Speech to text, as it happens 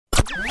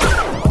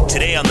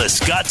Today on The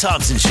Scott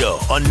Thompson Show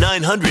on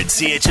 900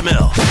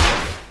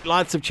 CHML.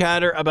 Lots of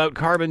chatter about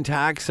carbon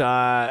tax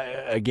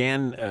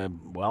again,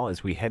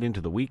 as we head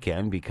into the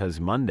weekend, because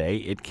Monday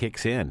it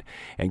kicks in.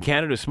 And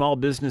Canada's small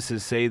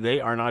businesses say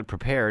they are not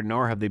prepared,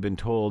 nor have they been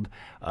told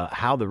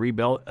how the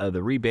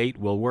rebate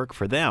will work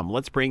for them.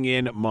 Let's bring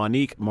in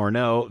Monique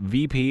Morneau,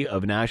 VP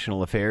of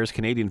National Affairs,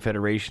 Canadian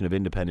Federation of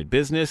Independent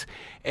Business,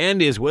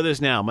 and is with us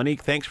now.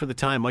 Monique, thanks for the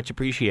time. Much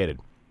appreciated.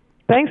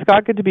 Thanks,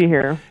 Scott. Good to be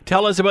here.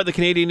 Tell us about the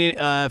Canadian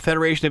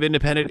Federation of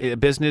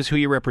Independent Business, who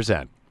you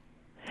represent.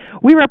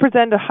 We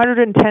represent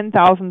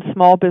 110,000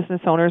 small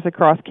business owners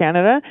across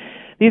Canada.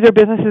 These are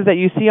businesses that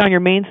you see on your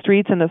main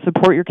streets and that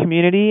support your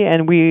community,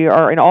 and we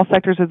are in all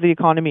sectors of the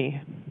economy.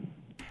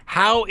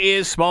 How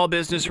is small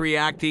business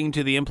reacting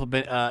to the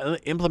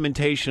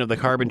implementation of the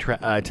carbon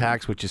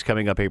tax, which is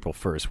coming up April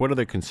 1st? What are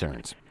their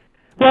concerns?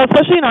 Well,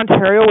 especially in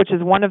Ontario, which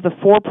is one of the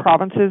 4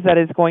 provinces that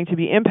is going to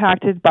be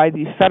impacted by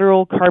the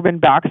federal carbon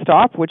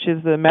backstop, which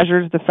is the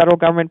measures the federal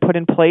government put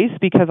in place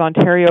because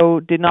Ontario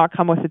did not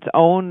come with its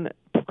own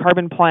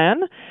carbon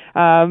plan.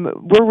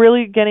 We're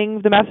really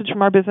getting the message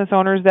from our business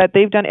owners that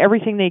they've done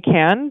everything they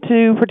can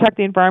to protect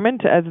the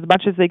environment as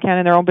much as they can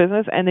in their own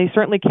business, and they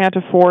certainly can't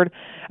afford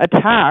a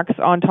tax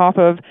on top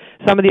of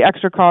some of the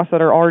extra costs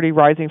that are already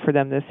rising for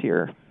them this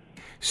year.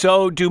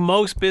 So do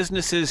most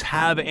businesses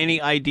have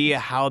any idea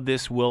how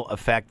this will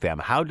affect them?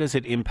 How does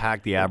it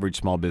impact the average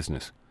small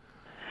business?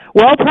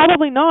 Well,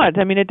 probably not.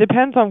 I mean, it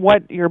depends on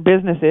what your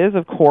business is,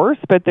 of course,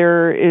 but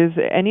there is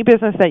any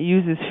business that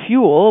uses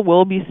fuel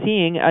will be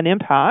seeing an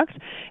impact.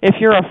 If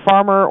you're a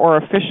farmer or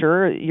a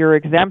fisher, you're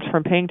exempt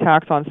from paying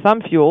tax on some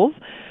fuels,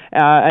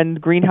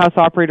 and greenhouse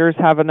operators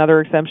have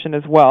another exemption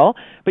as well.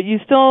 But you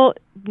still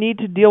need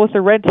to deal with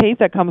the red tape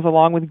that comes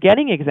along with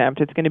getting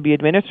exempt. It's going to be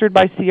administered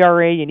by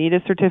CRA. You need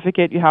a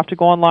certificate. You have to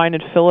go online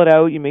and fill it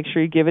out. You make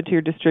sure you give it to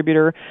your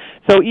distributor.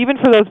 So even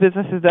for those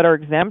businesses that are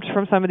exempt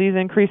from some of these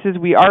increases,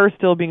 we are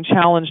still being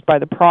challenged by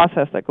the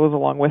process that goes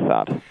along with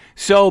that.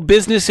 So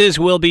businesses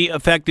will be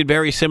affected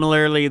very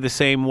similarly the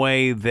same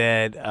way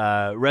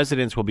that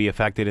residents will be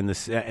affected in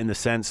the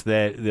sense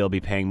that they'll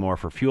be paying more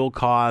for fuel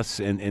costs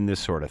and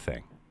this sort of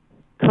thing.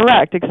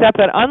 Correct, except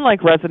that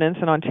unlike residents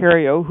in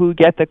Ontario who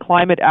get the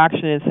climate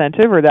action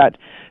incentive, or that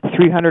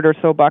 $300 or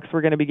so bucks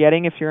we're going to be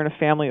getting if you're in a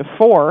family of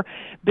 4,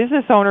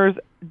 business owners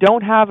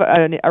don't have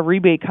a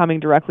rebate coming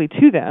directly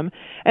to them.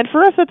 And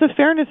for us, that's a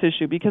fairness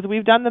issue because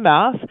we've done the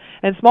math,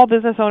 and small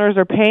business owners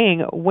are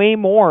paying way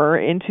more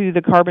into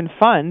the carbon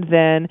fund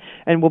and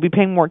will be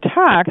paying more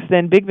tax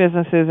than big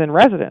businesses and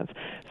residents.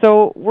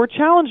 So we're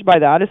challenged by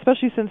that,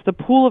 especially since the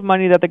pool of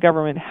money that the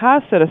government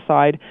has set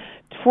aside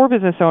for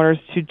business owners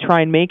to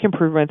try and make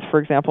improvements, for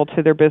example,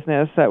 to their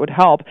business that would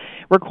help,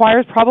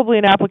 requires probably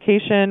an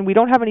application. We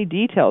don't have any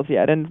details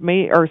yet, and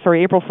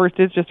April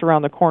 1st is just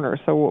around the corner,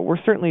 so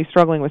we're certainly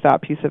struggling with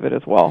that piece of it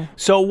as well.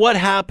 So what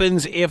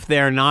happens if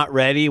they're not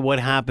ready? What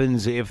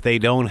happens if they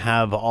don't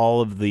have all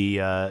of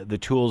the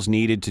tools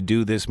needed to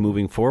do this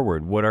moving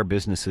forward? What are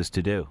businesses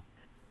to do?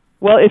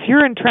 Well, if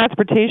you're in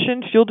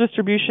transportation, fuel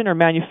distribution, or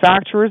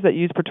manufacturers that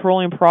use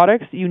petroleum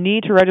products, you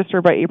need to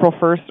register by April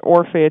 1st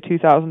or pay a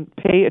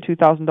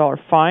 $2,000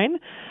 fine.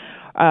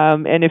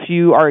 And if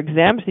you are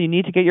exempt, you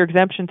need to get your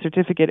exemption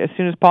certificate as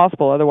soon as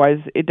possible. Otherwise,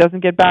 it doesn't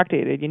get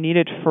backdated. You need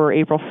it for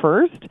April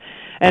 1st.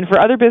 And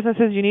for other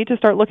businesses, you need to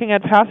start looking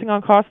at passing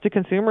on costs to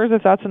consumers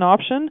if that's an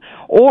option,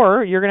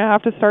 or you're going to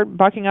have to start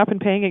bucking up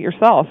and paying it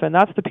yourself. And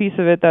that's the piece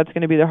of it that's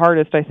going to be the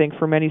hardest, I think,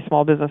 for many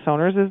small business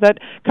owners, is that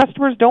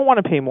customers don't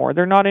want to pay more.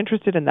 They're not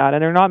interested in that,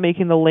 and they're not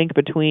making the link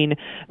between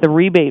the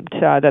rebate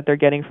that they're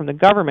getting from the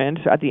government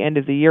at the end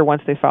of the year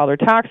once they file their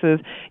taxes,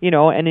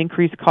 and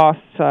increased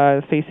costs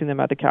facing them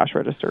at the cash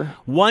register.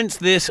 Once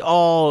this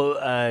all,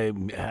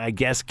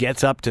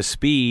 gets up to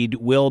speed,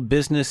 will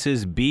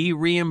businesses be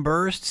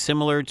reimbursed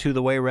similar to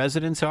the way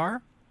residents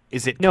are?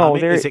 Is it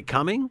coming? Is it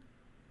coming?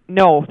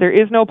 No, there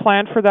is no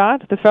plan for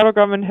that. The federal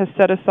government has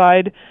set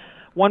aside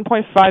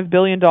 $1.5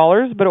 billion,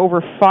 but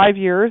over 5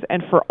 years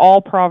and for all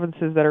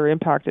provinces that are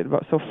impacted,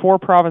 so 4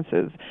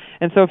 provinces.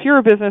 And so if you're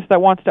a business that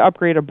wants to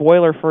upgrade a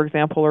boiler, for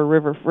example, or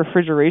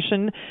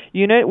refrigeration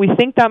unit, we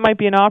think that might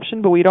be an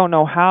option, but we don't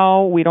know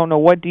how, we don't know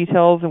what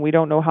details, and we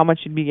don't know how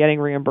much you'd be getting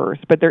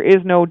reimbursed. But there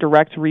is no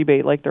direct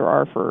rebate like there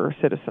are for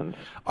citizens.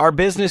 Are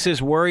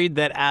businesses worried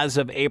that as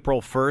of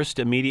April 1st,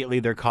 immediately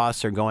their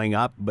costs are going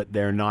up, but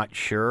they're not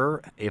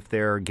sure if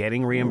they're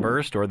getting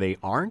reimbursed or they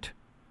aren't?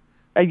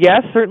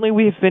 Yes, certainly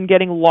we've been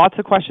getting lots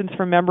of questions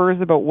from members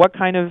about what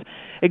kind of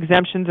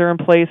exemptions are in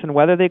place and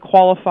whether they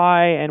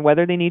qualify and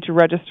whether they need to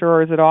register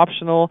or is it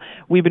optional.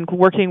 We've been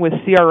working with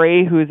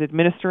CRA, who is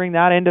administering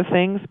that end of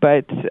things,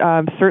 but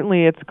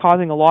certainly it's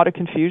causing a lot of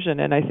confusion,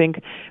 and I think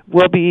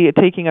will be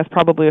taking us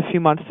probably a few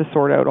months to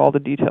sort out all the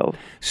details.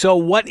 So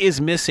what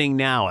is missing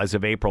now as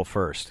of April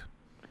 1st?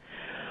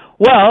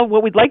 Well,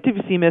 what we'd like to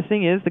see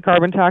missing is the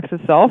carbon tax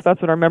itself. That's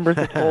what our members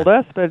have told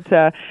us. But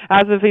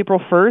as of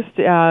April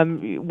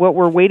 1st, what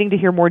we're waiting to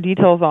hear more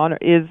details on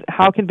is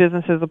how can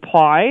businesses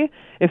apply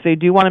if they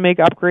do want to make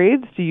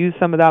upgrades to use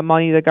some of that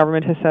money the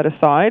government has set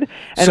aside.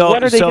 And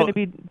what are they going to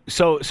be...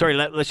 Sorry,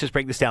 let's just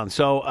break this down.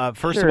 So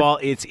first of all,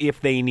 it's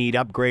if they need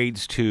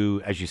upgrades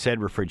to, as you said,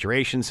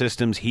 refrigeration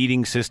systems,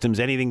 heating systems,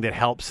 anything that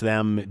helps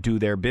them do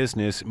their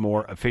business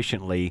more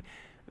efficiently,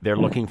 they're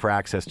looking for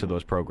access to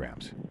those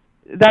programs.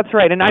 That's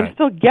right, and I'm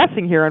still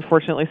guessing here,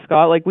 unfortunately,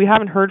 Scott. Like, we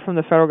haven't heard from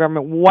the federal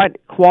government what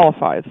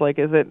qualifies. Like,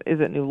 is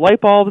it new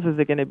light bulbs? Is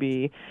it going to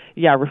be,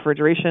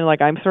 refrigeration? Like,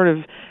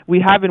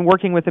 we have been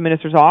working with the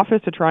minister's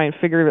office to try and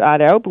figure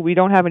that out, but we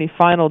don't have any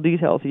final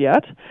details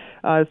yet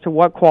as to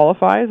what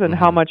qualifies and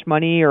how much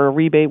money or a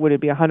rebate. Would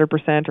it be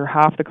 100% or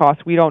half the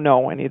cost? We don't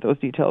know any of those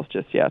details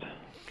just yet.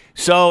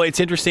 So it's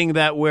interesting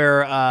that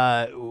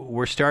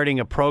we're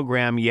starting a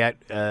program, yet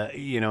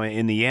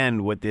in the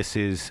end, what this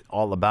is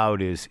all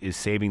about is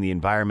saving the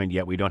environment.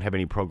 Yet we don't have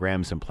any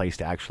programs in place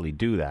to actually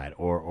do that,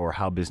 or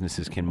how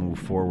businesses can move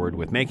forward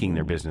with making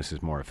their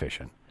businesses more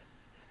efficient.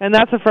 And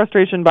that's a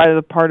frustration by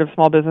the part of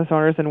small business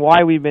owners, and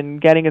why we've been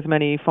getting as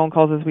many phone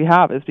calls as we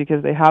have is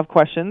because they have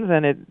questions,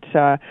 and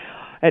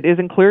it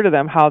isn't clear to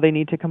them how they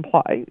need to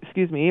comply.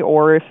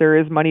 Or if there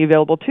is money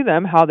available to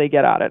them, how they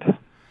get at it.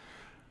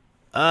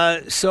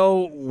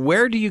 So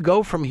where do you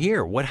go from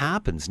here? What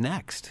happens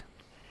next?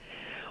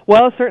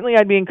 Well, certainly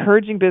I'd be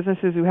encouraging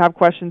businesses who have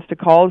questions to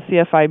call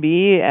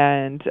CFIB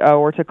and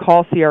or to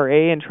call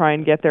CRA and try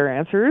and get their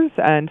answers,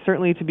 and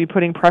certainly to be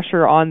putting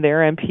pressure on their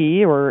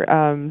MP or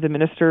the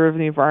Minister of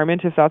the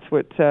Environment, if that's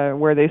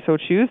where they so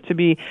choose, to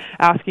be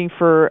asking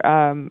for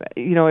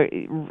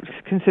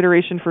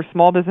consideration for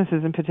small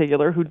businesses in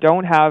particular who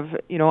don't have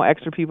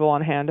extra people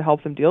on hand to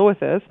help them deal with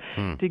this,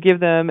 to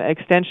give them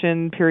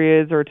extension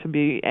periods or to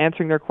be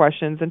answering their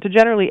questions, and to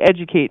generally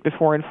educate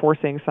before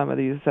enforcing some of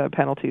these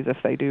penalties if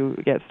they do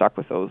get stuck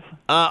with those.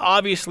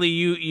 Obviously,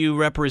 you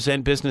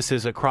represent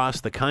businesses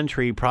across the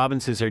country.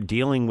 Provinces are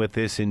dealing with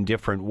this in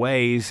different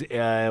ways.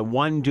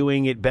 One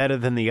doing it better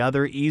than the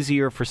other,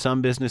 easier for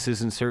some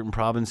businesses in certain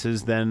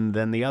provinces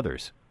than the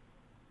others.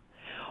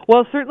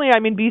 Well, certainly,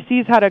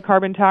 BC's had a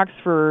carbon tax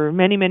for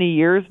many, many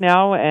years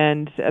now,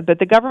 but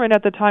the government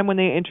at the time when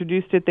they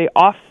introduced it, they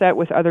offset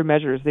with other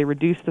measures. They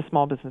reduced the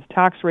small business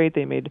tax rate,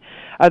 they made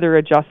other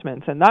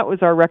adjustments, and that was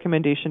our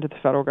recommendation to the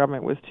federal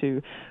government, was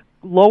to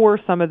lower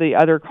some of the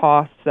other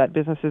costs that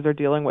businesses are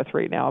dealing with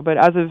right now. But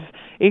as of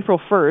April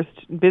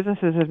 1st,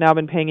 businesses have now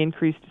been paying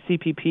increased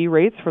CPP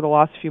rates for the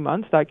last few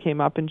months. That came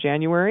up in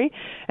January,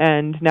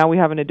 and now we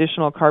have an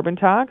additional carbon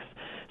tax.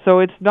 So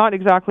it's not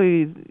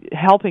exactly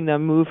helping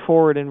them move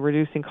forward and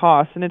reducing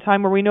costs in a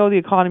time where we know the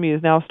economy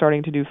is now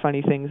starting to do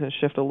funny things and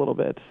shift a little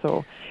bit.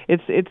 So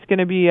it's going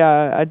to be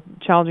a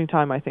challenging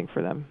time, I think,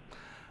 for them.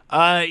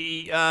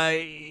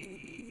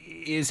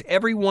 Is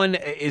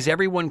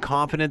everyone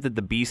confident that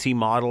the BC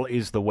model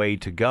is the way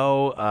to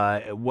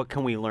go? What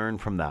can we learn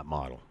from that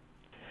model?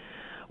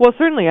 Well,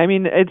 certainly.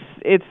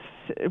 It's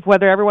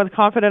whether everyone's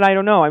confident, I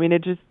don't know.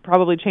 It just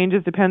probably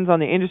changes, depends on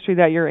the industry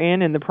that you're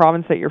in and the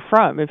province that you're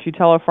from. If you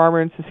tell a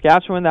farmer in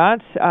Saskatchewan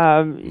that,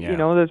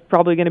 there's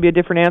probably going to be a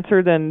different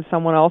answer than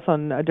someone else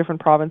on a different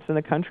province in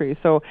the country.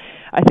 So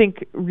I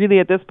think really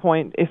at this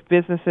point, if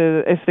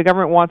the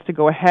government wants to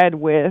go ahead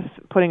with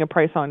putting a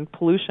price on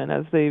pollution,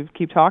 as they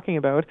keep talking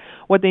about,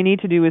 what they need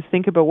to do is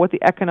think about what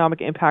the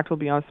economic impact will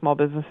be on small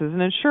businesses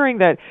and ensuring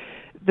that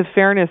the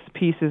fairness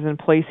piece is in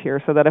place here,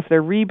 so that if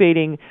they're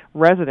rebating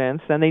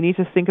residents, then they need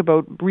to think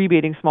about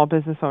rebating small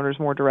business owners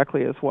more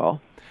directly as well.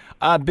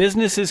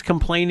 Businesses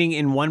complaining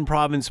in one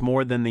province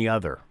more than the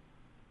other?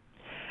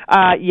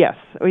 Yes.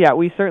 Yeah,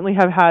 we certainly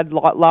have had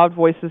loud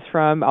voices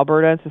from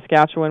Alberta and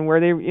Saskatchewan where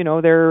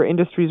their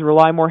industries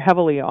rely more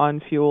heavily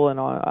on fuel and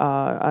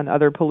on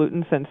other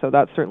pollutants, and so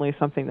that's certainly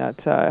something that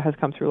has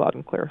come through loud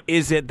and clear.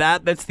 Is it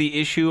that's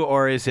the issue,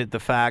 or is it the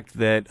fact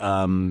that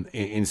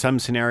in some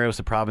scenarios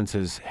the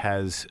provinces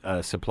has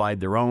supplied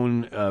their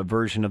own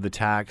version of the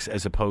tax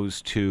as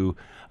opposed to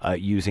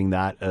using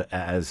that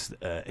as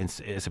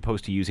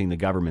opposed to using the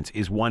government's?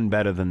 Is one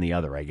better than the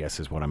other, I guess,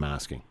 is what I'm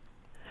asking.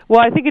 Well,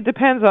 I think it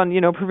depends on,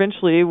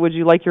 provincially, would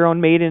you like your own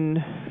made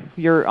in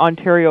your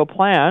Ontario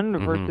plan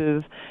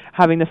versus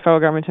having the federal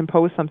government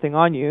impose something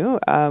on you.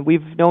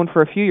 We've known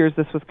for a few years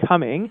this was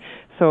coming,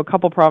 so a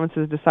couple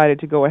provinces decided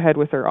to go ahead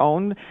with their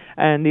own,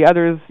 and the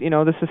others,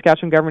 the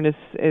Saskatchewan government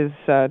is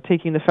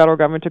taking the federal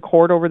government to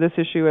court over this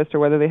issue as to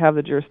whether they have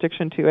the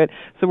jurisdiction to it.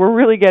 So we're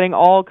really getting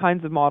all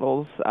kinds of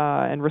models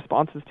and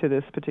responses to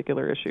this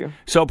particular issue.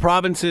 So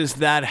provinces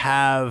that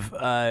have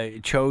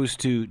chose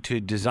to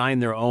design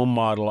their own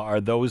model,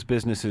 are those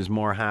businesses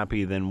more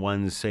happy than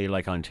ones, say,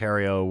 like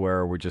Ontario,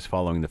 where we're just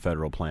following the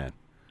federal plan?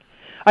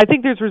 I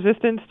think there's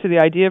resistance to the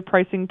idea of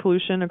pricing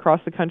pollution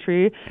across the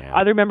country. Yeah.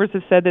 Other members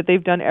have said that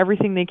they've done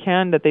everything they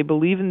can, that they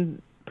believe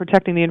in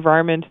protecting the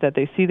environment, that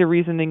they see the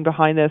reasoning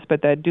behind this,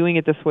 but that doing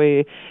it this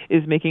way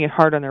is making it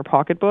hard on their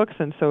pocketbooks.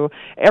 And so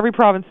every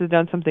province has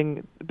done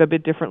something a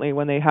bit differently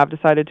when they have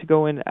decided to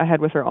go in ahead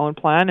with their own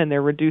plan, and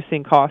they're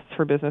reducing costs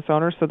for business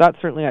owners. So that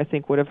certainly, I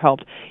think, would have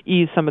helped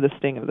ease some of the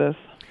sting of this.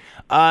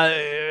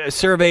 A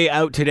survey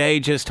out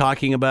today just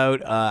talking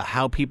about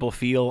how people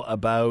feel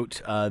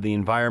about the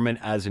environment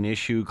as an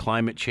issue,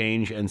 climate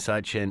change and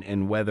such,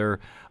 and whether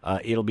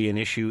it'll be an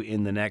issue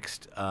in the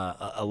next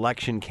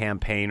election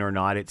campaign or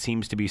not. It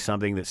seems to be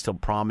something that's still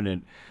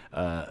prominent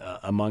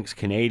amongst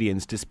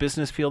Canadians. Does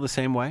business feel the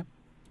same way?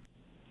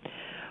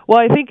 Well,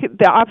 I think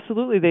that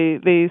absolutely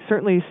they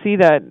certainly see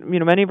that.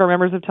 Many of our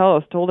members have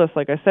told us,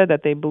 like I said,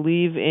 that they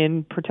believe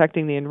in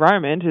protecting the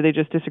environment. They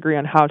just disagree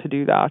on how to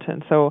do that.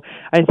 And so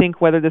I think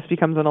whether this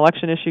becomes an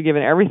election issue,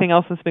 given everything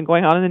else that's been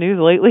going on in the news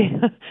lately,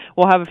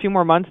 we'll have a few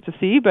more months to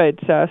see. But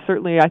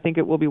certainly, I think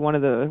it will be one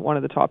of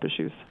the top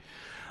issues.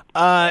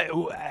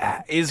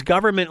 Is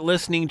government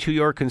listening to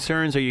your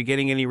concerns? Are you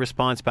getting any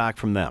response back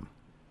from them?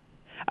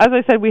 As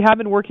I said, we have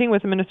been working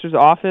with the Minister's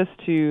office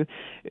to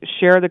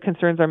share the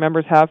concerns our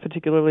members have,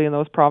 particularly in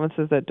those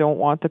provinces that don't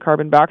want the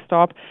carbon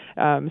backstop.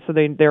 So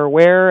they're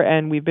aware,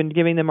 and we've been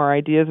giving them our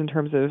ideas in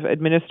terms of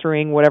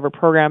administering whatever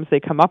programs they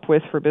come up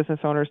with for business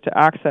owners to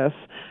access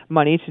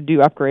money to do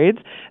upgrades,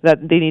 that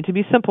they need to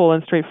be simple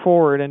and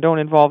straightforward and don't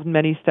involve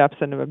many steps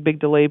and a big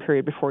delay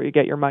period before you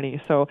get your money.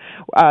 So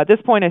at this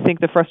point, I think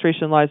the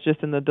frustration lies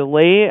just in the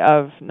delay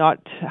of not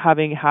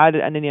having had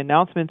any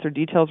announcements or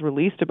details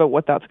released about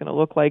what that's going to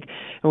look like,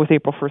 and with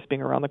April 1st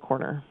being around the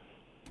corner.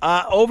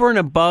 Over and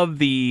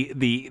above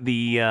over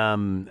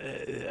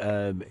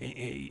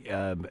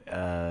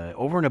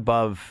and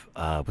above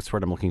what's the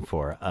word I'm looking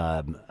for?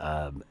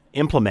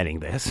 Implementing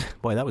this.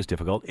 Boy, that was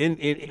difficult.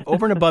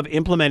 Over and above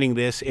implementing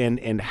this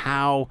and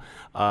how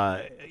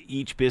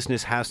each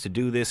business has to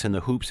do this and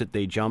the hoops that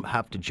they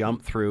have to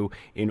jump through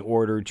in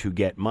order to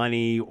get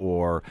money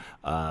or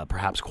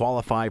perhaps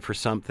qualify for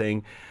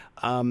something.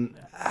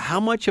 How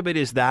much of it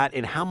is that,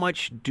 and how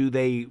much do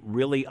they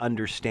really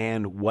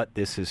understand what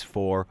this is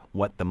for,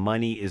 what the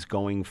money is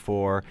going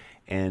for,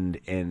 and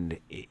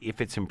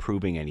if it's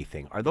improving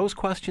anything? Are those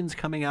questions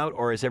coming out,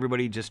 or is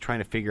everybody just trying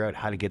to figure out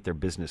how to get their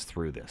business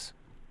through this?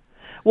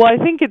 Well, I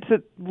think it's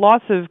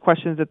lots of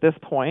questions at this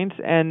point,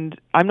 and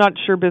I'm not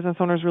sure business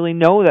owners really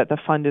know that the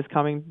fund is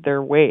coming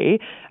their way.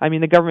 I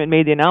mean, the government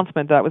made the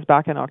announcement that was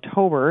back in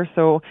October,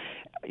 so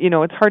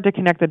it's hard to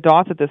connect the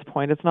dots at this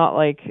point. It's not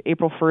like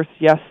April 1st,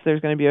 yes,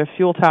 there's going to be a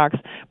fuel tax,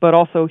 but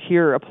also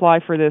here,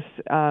 apply for this,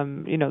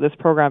 this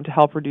program to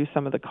help reduce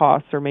some of the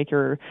costs or make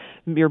your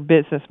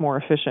business more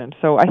efficient.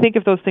 So I think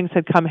if those things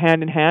had come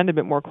hand in hand a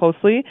bit more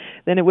closely,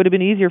 then it would have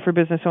been easier for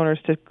business owners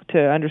to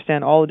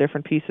understand all the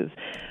different pieces.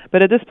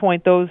 But at this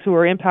point, those who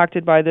are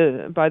impacted by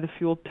the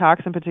fuel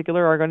tax in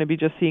particular are going to be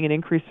just seeing an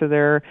increase to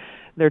their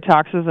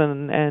taxes,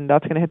 and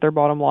that's going to hit their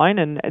bottom line,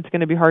 and it's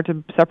going to be hard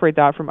to separate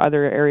that from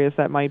other areas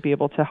that might be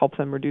able to help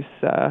them reduce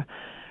the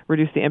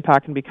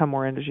impact and become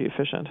more energy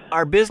efficient.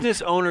 Are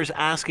business owners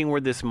asking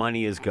where this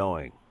money is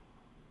going?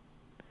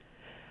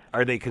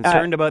 Are they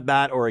concerned about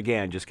that, or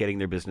again, just getting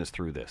their business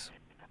through this?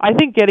 I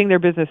think getting their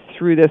business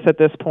through this at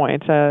this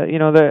point. I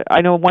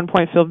know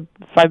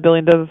 $1.5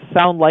 billion does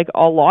sound like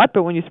a lot,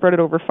 but when you spread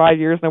it over 5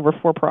 years and over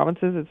 4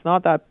 provinces, it's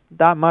not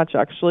that much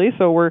actually.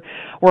 So we're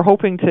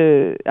hoping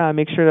to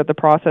make sure that the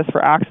process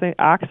for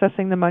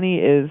accessing the money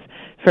is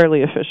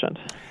fairly efficient.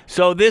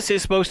 So this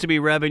is supposed to be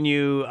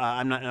revenue.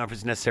 I'm not sure if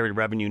it's necessarily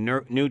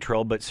revenue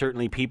neutral, but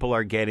certainly people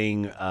are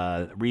getting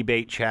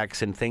rebate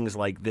checks and things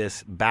like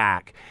this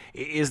back.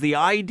 Is the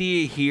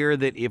idea here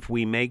that if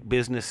we make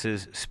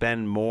businesses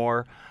spend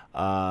more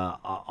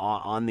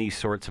on these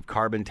sorts of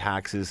carbon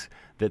taxes,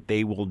 that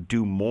they will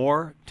do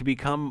more to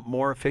become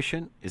more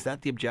efficient? Is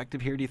that the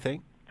objective here, do you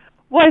think?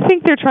 Well, I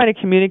think they're trying to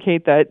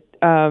communicate that,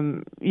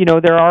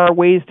 there are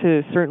ways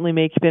to certainly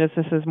make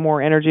businesses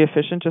more energy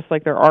efficient, just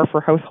like there are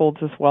for households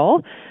as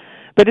well.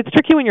 But it's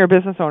tricky when you're a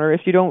business owner.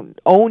 If you don't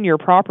own your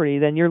property,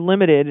 then you're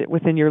limited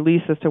within your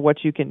lease as to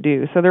what you can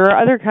do. So there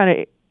are other kind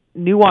of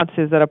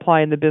nuances that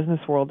apply in the business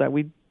world that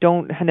we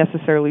don't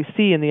necessarily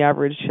see in the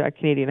average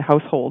Canadian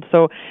household.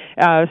 So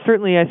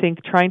certainly I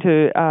think trying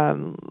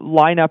to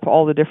line up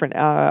all the different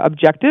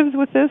objectives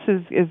with this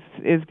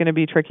is going to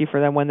be tricky for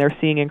them when they're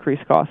seeing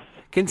increased costs.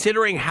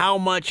 Considering how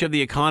much of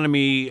the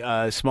economy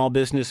small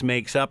business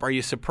makes up, are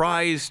you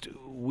surprised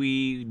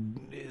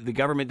the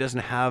government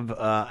doesn't have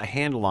a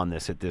handle on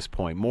this at this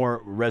point,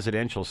 more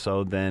residential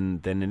so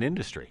than an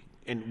industry?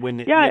 And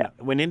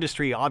when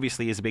industry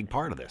obviously is a big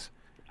part of this.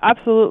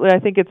 Absolutely. I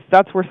think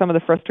that's where some of the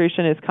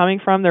frustration is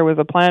coming from. There was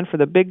a plan for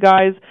the big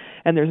guys,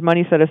 and there's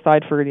money set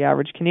aside for the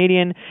average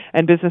Canadian,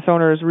 and business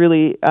owners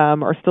really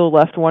are still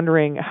left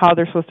wondering how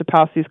they're supposed to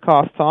pass these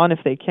costs on if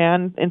they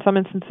can. In some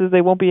instances,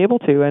 they won't be able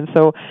to, and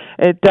so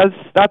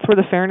that's where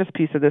the fairness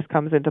piece of this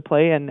comes into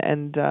play, and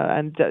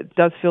it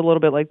does feel a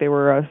little bit like they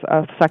were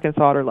a second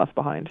thought or left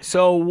behind.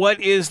 So what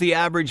is the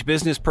average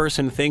business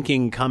person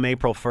thinking come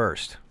April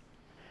 1st?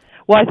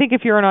 Well, I think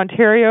if you're in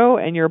Ontario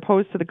and you're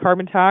opposed to the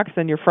carbon tax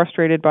and you're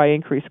frustrated by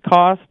increased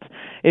costs,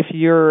 if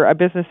you're a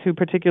business who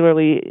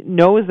particularly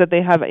knows that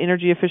they have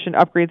energy efficient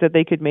upgrades that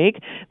they could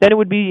make, then it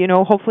would be,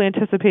 hopefully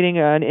anticipating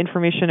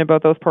information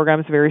about those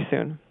programs very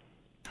soon.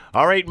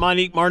 All right,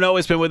 Monique Marneau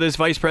has been with us,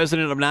 Vice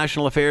President of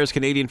National Affairs,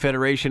 Canadian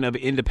Federation of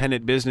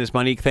Independent Business.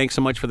 Monique, thanks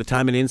so much for the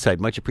time and insight.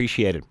 Much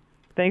appreciated.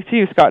 Thanks to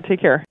you, Scott.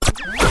 Take care.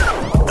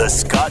 The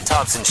Scott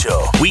Thompson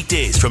Show,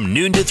 weekdays from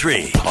noon to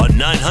 3 on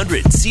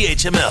 900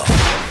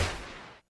 CHML.